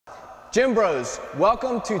GymBros,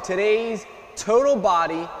 welcome to today's total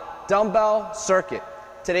body dumbbell circuit.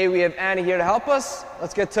 Today we have Annie here to help us.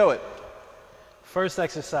 Let's get to it. First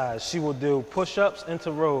exercise, she will do push-ups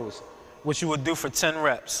into rows, which you will do for 10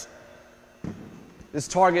 reps. This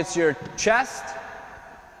targets your chest,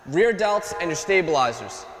 rear delts, and your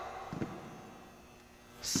stabilizers.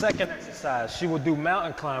 Second exercise, she will do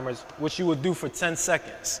mountain climbers, which you will do for 10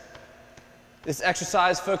 seconds. This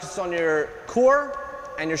exercise focuses on your core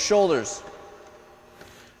and your shoulders.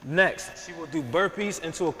 Next, she will do burpees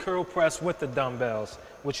into a curl press with the dumbbells,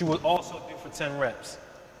 which you will also do for 10 reps.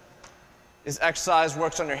 This exercise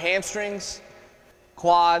works on your hamstrings,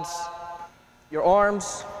 quads, your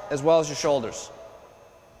arms, as well as your shoulders.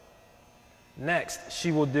 Next,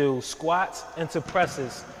 she will do squats into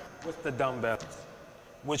presses with the dumbbells,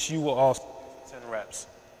 which you will also do for 10 reps.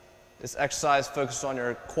 This exercise focuses on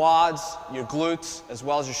your quads, your glutes, as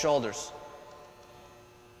well as your shoulders.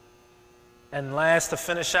 And last, to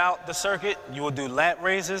finish out the circuit, you will do lat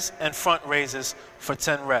raises and front raises for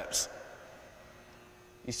 10 reps.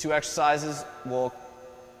 These two exercises will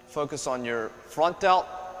focus on your front delt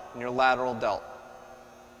and your lateral delt.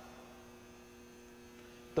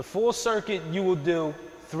 The full circuit you will do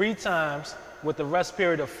 3 times with a rest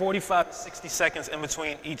period of 45 to 60 seconds in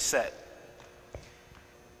between each set.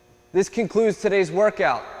 This concludes today's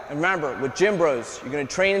workout. And remember, with GymBros, you're going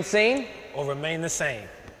to train insane Or remain the same.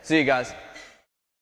 See you guys.